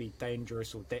that could be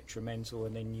dangerous or detrimental,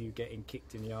 and then you getting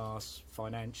kicked in the arse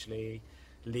financially,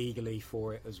 legally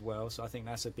for it as well. So I think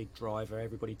that's a big driver.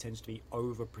 Everybody tends to be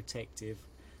overprotective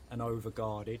and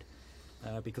overguarded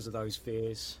because of those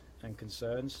fears and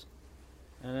concerns.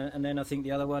 And then I think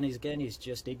the other one is, again, is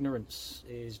just ignorance,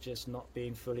 is just not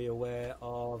being fully aware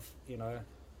of,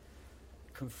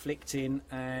 conflicting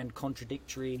and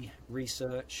contradictory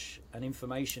research and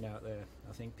information out there.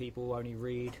 I think people only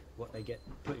read what they get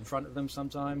put in front of them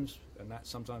sometimes, and that's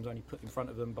sometimes only put in front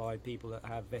of them by people that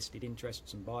have vested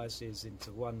interests and biases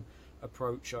into one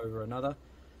approach over another,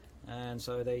 and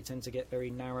so they tend to get very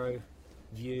narrow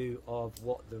view of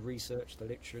what the research, the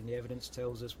literature and the evidence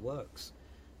tells us works.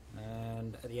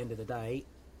 And at the end of the day,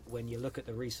 when you look at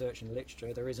the research and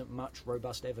literature, there isn't much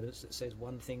robust evidence that says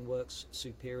one thing works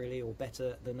superiorly or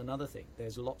better than another thing.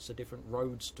 There's lots of different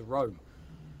roads to Rome.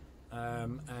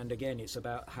 And again, it's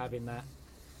about having that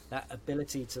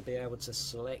ability to be able to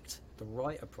select the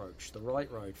right approach, the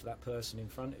right road for that person in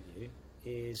front of you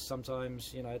is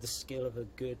sometimes, the skill of a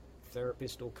good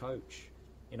therapist or coach.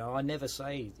 I never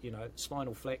say,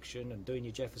 spinal flexion and doing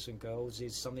your Jefferson curls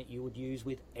is something you would use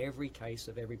with every case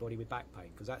of everybody with back pain,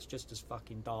 because that's just as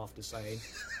fucking daft as saying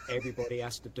everybody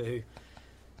has to do,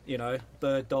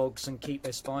 bird dogs and keep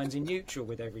their spines in neutral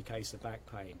with every case of back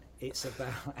pain. It's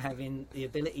about having the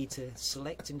ability to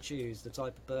select and choose the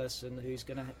type of person who's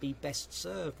going to be best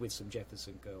served with some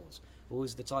Jefferson curls, or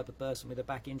is the type of person with a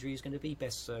back injury who's going to be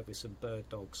best served with some bird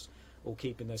dogs, or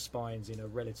keeping their spines in a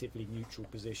relatively neutral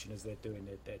position as they're doing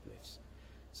their deadlifts.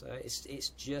 So it's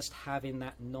just having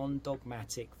that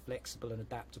non-dogmatic, flexible and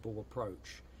adaptable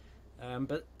approach.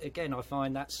 But again, I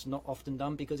find that's not often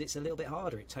done because it's a little bit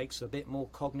harder. It takes a bit more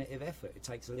cognitive effort. It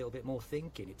takes a little bit more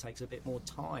thinking. It takes a bit more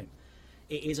time.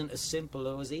 It isn't as simple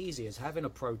or as easy as having a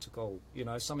protocol,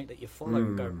 something that you follow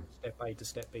and go from step A to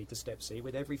step B to step C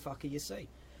with every fucker you see.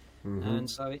 And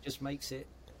so it just makes it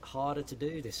harder to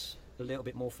do this. A little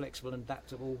bit more flexible and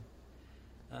adaptable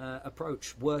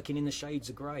approach, working in the shades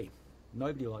of grey.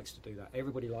 Nobody likes to do that.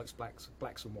 Everybody likes blacks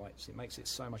and whites. It makes it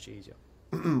so much easier.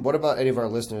 What about any of our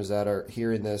listeners that are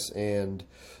hearing this and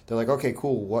they're like, okay,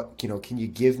 cool. What, can you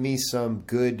give me some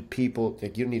good people?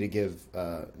 Like, you don't need to give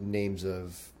names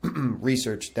of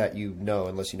research that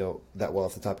unless you know that well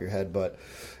off the top of your head. But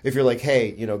if you're like,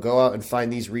 hey, go out and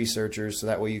find these researchers so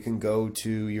that way you can go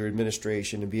to your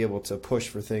administration and be able to push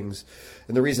for things.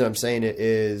 And the reason I'm saying it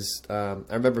is I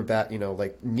remember back,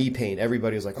 like knee pain.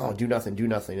 Everybody was like, oh, do nothing.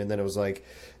 And then it was like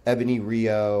Ebony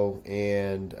Rio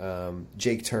and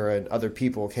Jake Turra and other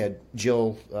people had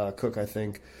Jill Cook, I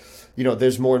think.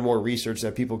 There's more and more research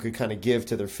that people could kind of give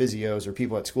to their physios or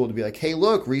people at school to be like, hey,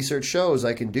 look, research shows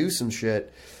I can do some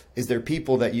shit. Is there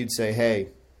people that you'd say, hey,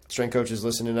 strength coaches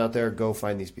listening out there, go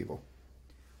find these people?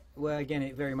 Well, again,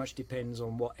 it very much depends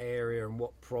on what area and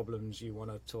what problems you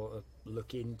want to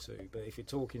look into. But if you're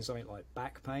talking something like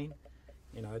back pain,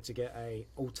 to get a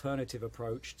alternative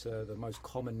approach to the most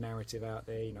common narrative out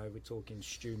there, we're talking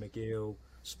Stu McGill,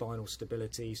 spinal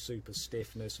stability, super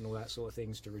stiffness and all that sort of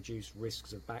things to reduce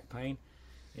risks of back pain.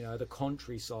 The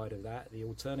contrary side of that, the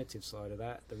alternative side of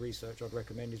that, the research I'd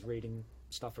recommend is reading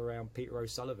stuff around Peter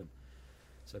O'Sullivan.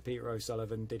 So Peter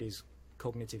O'Sullivan did his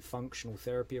cognitive functional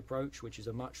therapy approach, which is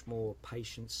a much more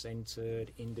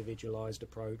patient-centered, individualized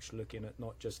approach, looking at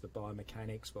not just the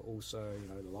biomechanics, but also,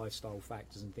 the lifestyle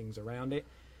factors and things around it.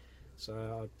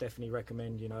 So I'd definitely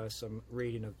recommend, some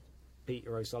reading of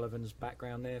Peter O'Sullivan's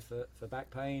background there for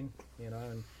back pain,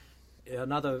 and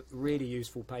another really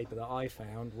useful paper that I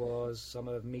found was some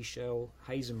of Michelle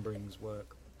Hazenbring's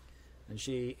work. And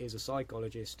she is a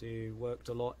psychologist who worked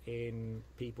a lot in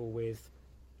people with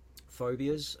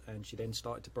phobias, and she then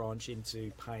started to branch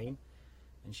into pain.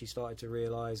 And she started to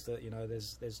realise that, you know,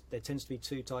 there tends to be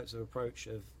two types of approach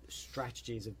of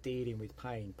strategies of dealing with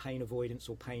pain avoidance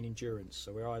or pain endurance.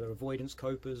 So we're either avoidance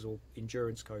copers or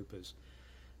endurance copers.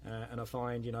 And I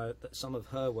find, you know, that some of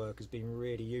her work has been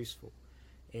really useful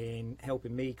in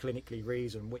helping me clinically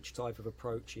reason which type of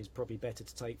approach is probably better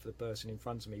to take for the person in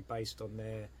front of me based on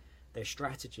their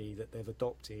strategy that they've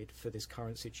adopted for this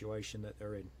current situation that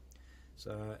they're in.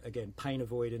 So again, pain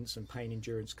avoidance and pain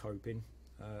endurance coping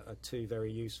are two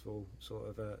very useful sort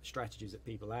of strategies that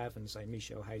people have, and say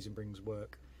Michelle Hazenbring's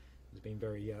work has been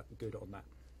very good on that.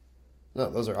 No,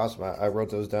 those are awesome. I wrote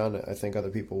those down. I think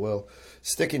other people will.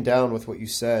 Sticking down with what you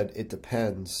said, it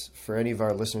depends. For any of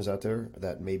our listeners out there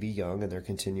that may be young and they're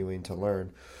continuing to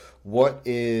learn, what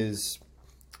is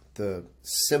the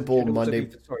simple Monday...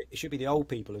 It should be the old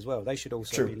people as well. They should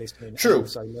also True. be listening. True. And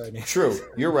also learning. True.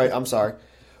 You're right. I'm sorry.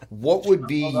 What would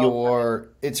be your...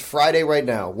 It's Friday right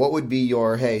now. What would be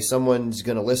your, hey, someone's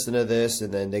going to listen to this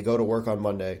and then they go to work on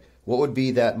Monday. What would be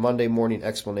that Monday morning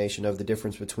explanation of the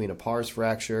difference between a pars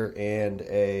fracture and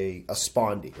a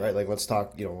spondy, right? Like, let's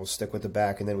talk, you know, we'll stick with the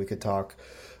back, and then we could talk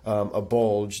a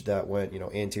bulge that went, you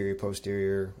know, anterior,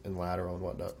 posterior, and lateral and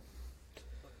whatnot.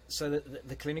 So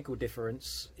the clinical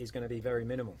difference is going to be very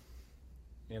minimal,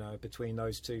 you know, between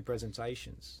those two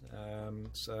presentations.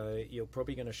 So you're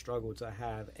probably going to struggle to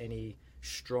have any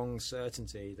strong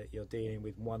certainty that you're dealing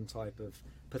with one type of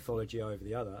pathology over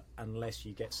the other unless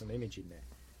you get some imaging there.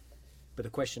 But the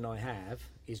question I have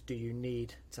is, do you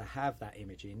need to have that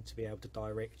imaging to be able to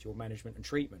direct your management and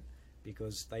treatment?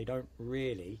 Because they don't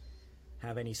really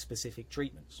have any specific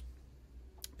treatments.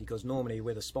 Because normally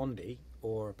with a spondy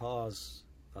or a pars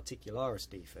articularis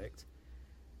defect,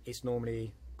 it's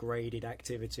normally graded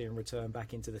activity and return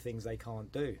back into the things they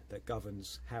can't do that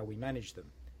governs how we manage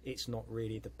them. It's not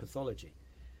really the pathology.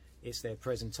 It's their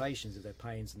presentations of their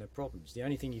pains and their problems. The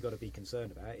only thing you've got to be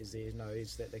concerned about is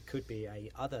that there could be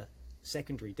a other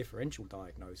secondary differential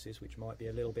diagnosis which might be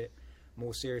a little bit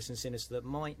more serious and sinister, that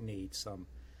might need some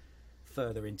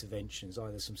further interventions,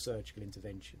 either some surgical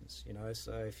interventions, you know.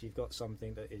 So if you've got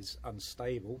something that is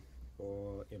unstable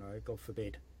or, you know, God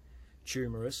forbid,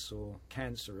 tumorous or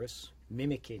cancerous,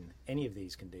 mimicking any of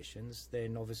these conditions,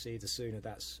 then obviously the sooner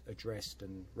that's addressed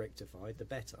and rectified, the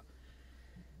better.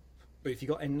 But if you've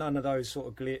got none of those sort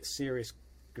of serious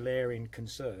glaring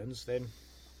concerns, then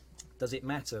does it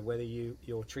matter whether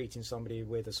you're treating somebody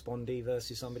with a spondy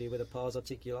versus somebody with a pars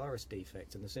articularis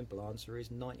defect? And the simple answer is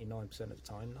 99% of the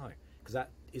time, no. Because that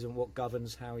isn't what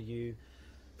governs how you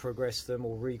progress them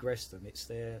or regress them. It's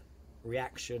their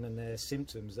reaction and their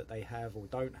symptoms that they have or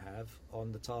don't have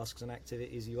on the tasks and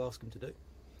activities you ask them to do.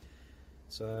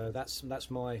 So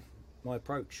that's my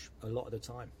approach a lot of the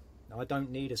time. I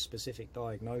don't need a specific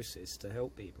diagnosis to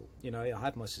help people. You know, I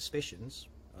have my suspicions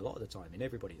a lot of the time in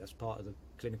everybody. That's part of the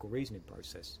clinical reasoning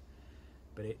process.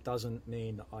 But it doesn't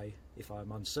mean that if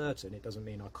I'm uncertain, it doesn't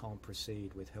mean I can't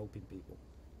proceed with helping people.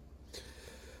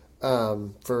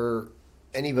 For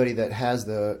anybody that has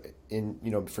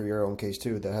for your own case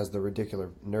too, that has the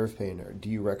radicular nerve pain, do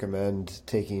you recommend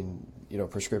taking, you know,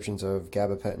 prescriptions of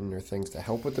gabapentin or things to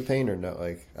help with the pain, or no?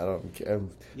 Like,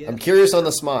 I'm curious on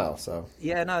the smile. So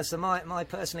yeah, no. So my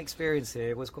personal experience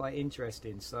here was quite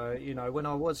interesting. So, you know, when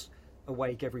I was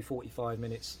awake every 45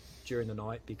 minutes during the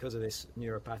night because of this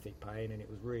neuropathic pain, and it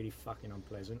was really fucking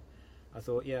unpleasant, I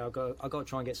thought, yeah, I've got to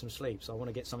try and get some sleep. So I want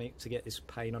to get something to get this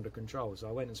pain under control. So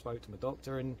I went and spoke to my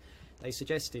doctor, and they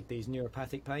suggested these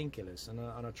neuropathic painkillers, and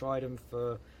I tried them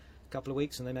for a couple of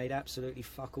weeks, and they made absolutely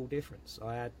fuck all difference.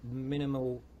 I had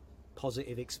minimal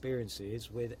positive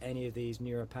experiences with any of these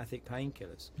neuropathic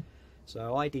painkillers.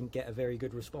 So I didn't get a very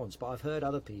good response, but I've heard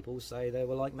other people say they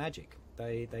were like magic.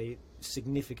 They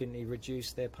significantly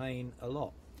reduced their pain a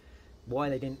lot. Why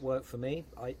they didn't work for me,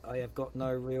 I have got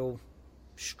no real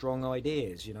strong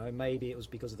ideas. You know, maybe it was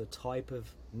because of the type of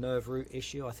nerve root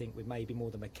issue. I think with maybe more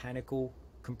the mechanical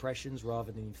compressions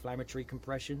rather than inflammatory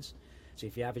compressions. So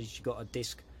if you've got a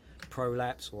disc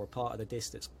prolapse or a part of the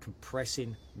disc that's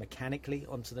compressing mechanically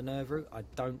onto the nerve root, I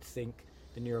don't think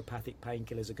the neuropathic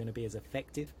painkillers are going to be as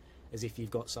effective as if you've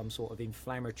got some sort of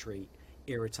inflammatory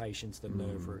irritation to the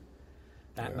nerve root.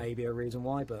 That may be a reason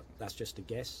why, but that's just a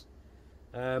guess.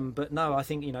 But no, I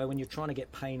think, you know, when you're trying to get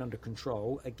pain under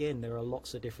control, again, there are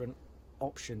lots of different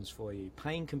options for you.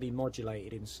 Pain can be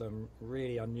modulated in some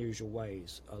really unusual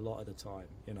ways a lot of the time,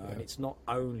 you know, and it's not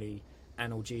only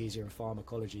analgesia and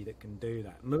pharmacology that can do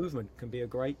that. Movement can be a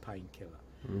great painkiller.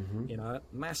 You know,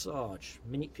 massage,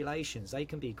 manipulations, they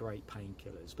can be great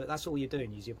painkillers, but that's all you're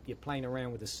doing is you're playing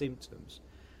around with the symptoms.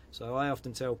 So I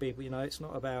often tell people, it's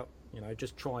not about,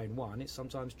 just trying one. It's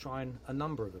sometimes trying a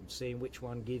number of them, seeing which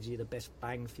one gives you the best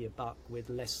bang for your buck with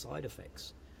less side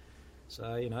effects.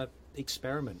 So,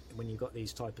 experiment when you've got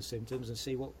these type of symptoms and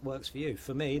see what works for you.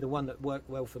 For me, the one that worked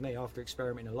well for me after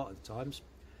experimenting a lot of the times,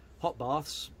 hot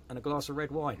baths and a glass of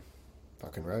red wine.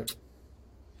 Fucking right.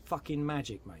 Fucking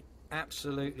magic, mate.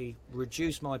 Absolutely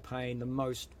reduced my pain the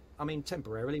most. I mean,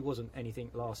 temporarily, wasn't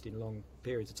anything lasting long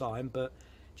periods of time, but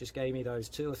just gave me those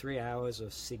 2 or 3 hours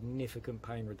of significant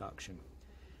pain reduction.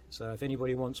 So if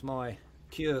anybody wants my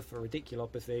cure for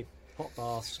radiculopathy, hot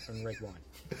baths and red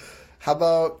wine. How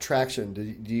about traction? Do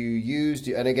you use,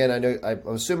 and again, I'm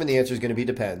assuming the answer is going to be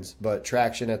depends, but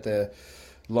traction at the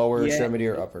lower extremity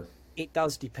or upper? It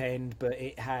does depend, but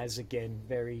it has, again,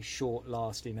 very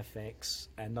short-lasting effects,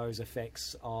 and those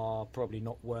effects are probably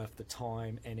not worth the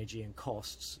time, energy, and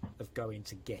costs of going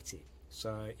to get it.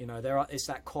 So, it's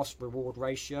that cost-reward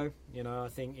ratio. I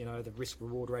think, the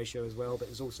risk-reward ratio as well, but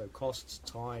there's also costs,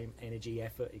 time, energy,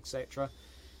 effort, etc.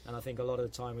 And I think a lot of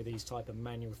the time with these type of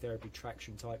manual therapy,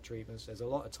 traction type treatments, there's a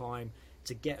lot of time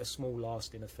to get a small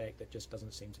lasting effect that just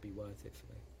doesn't seem to be worth it for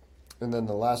me. And then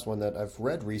the last one that I've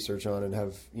read research on and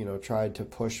have, tried to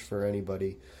push for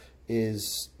anybody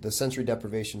is the sensory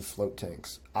deprivation float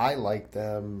tanks. I like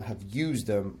them, have used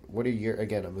them. What are your,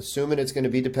 again, I'm assuming it's going to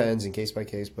be depends and case by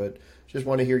case, but just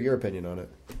want to hear your opinion on it.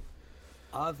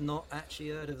 I've not actually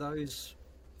heard of those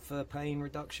for pain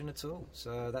reduction at all.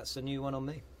 So that's a new one on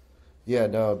me. Yeah,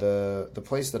 no, the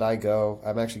place that I go,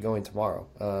 I'm actually going tomorrow.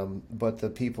 But the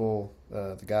people,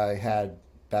 the guy had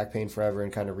back pain forever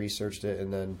and kind of researched it,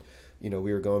 and then,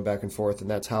 we were going back and forth, and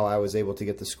that's how I was able to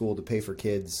get the school to pay for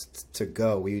kids to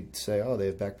go. We'd say, oh, they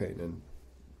have back pain, and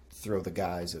throw the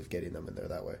guise of getting them in there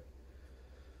that way.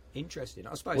 Interesting,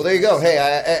 I suppose. Well, there you go.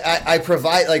 Hey, I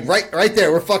provide, like, right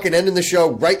there, we're fucking ending the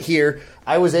show right here.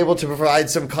 I was able to provide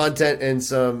some content and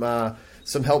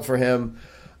some help for him.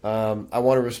 I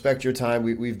want to respect your time.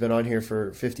 We've been on here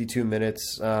for 52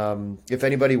 minutes. If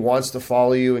anybody wants to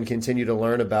follow you and continue to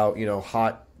learn about,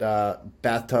 hot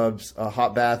bathtubs,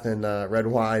 hot bath and red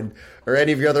wine, or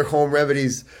any of your other home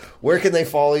remedies, where can they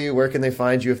follow you? Where can they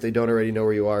find you if they don't already know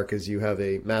where you are? Because you have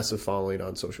a massive following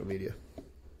on social media.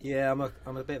 Yeah,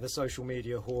 I'm a bit of a social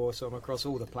media whore, so I'm across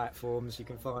all the platforms. You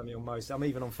can find me on most. I'm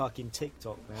even on fucking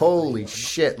TikTok now. Holy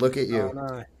shit! Look at you. Oh,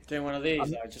 no. Doing one of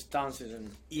these, just dances and.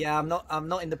 Yeah, I'm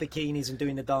not in the bikinis and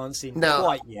doing the dancing now,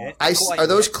 quite yet. Are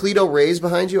those Cleto Rays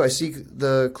behind you? I see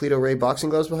the Cleto Ray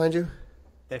boxing gloves behind you.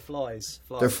 They're flies.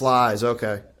 They're flies.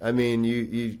 Okay. I mean,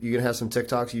 you gonna have some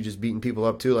TikToks you just beating people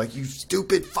up too, like you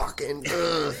stupid fucking.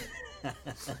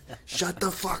 Shut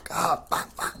the fuck up.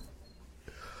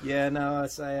 Yeah, no, I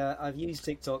say I've used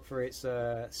TikTok for its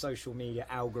social media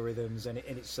algorithms and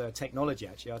its technology,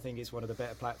 actually. I think it's one of the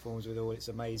better platforms with all its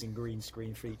amazing green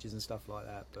screen features and stuff like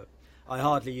that. But I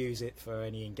hardly use it for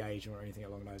any engagement or anything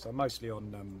along those. I'm mostly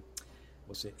on,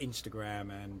 Instagram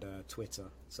and Twitter.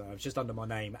 So it's just under my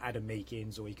name, Adam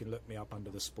Meakins, or you can look me up under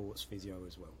the Sports Physio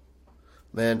as well.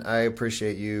 Man, I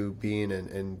appreciate you being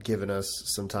and giving us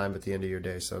some time at the end of your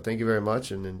day. So thank you very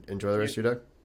much and enjoy the rest of your day.